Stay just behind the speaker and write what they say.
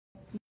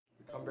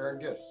I'm bearing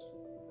gifts.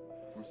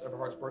 It's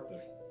Everhart's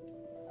birthday.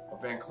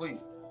 A Van Cleef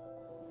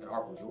and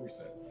Harper jewelry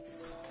set.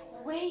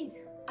 Wait,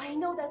 I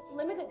know that's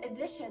limited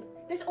edition.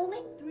 There's only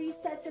 3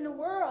 sets in the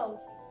world.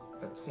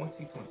 The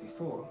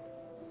 2024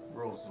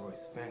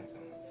 Rolls-Royce Phantom.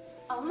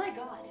 Oh my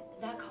god,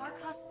 that car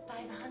cost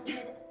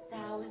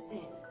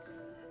 $500,000.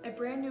 A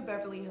brand new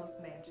Beverly Hills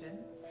mansion.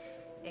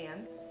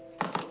 And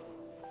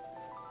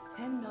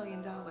 $10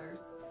 million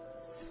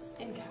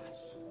in cash.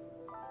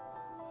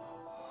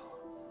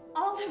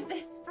 All of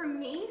this for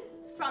me?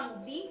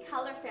 From the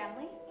Keller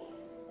family?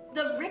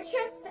 The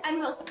richest and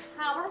most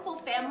powerful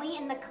family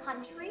in the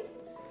country?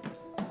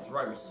 That's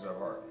right, Mrs.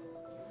 Everhart.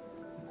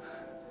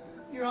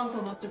 Your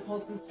uncle must have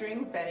pulled some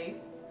strings, Betty.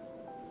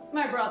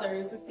 My brother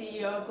is the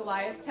CEO of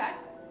Goliath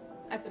Tech.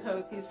 I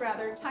suppose he's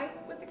rather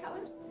tight with the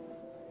Kellers?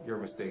 You're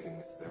mistaken,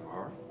 Mrs.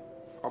 Everhart.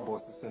 Our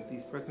bosses sent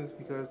these presents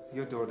because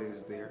your daughter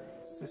is their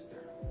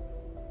sister,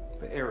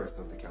 the heiress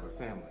of the Keller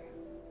family.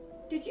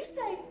 Did you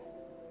say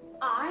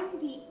I'm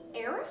the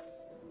heiress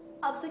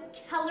of the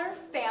Keller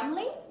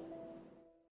family?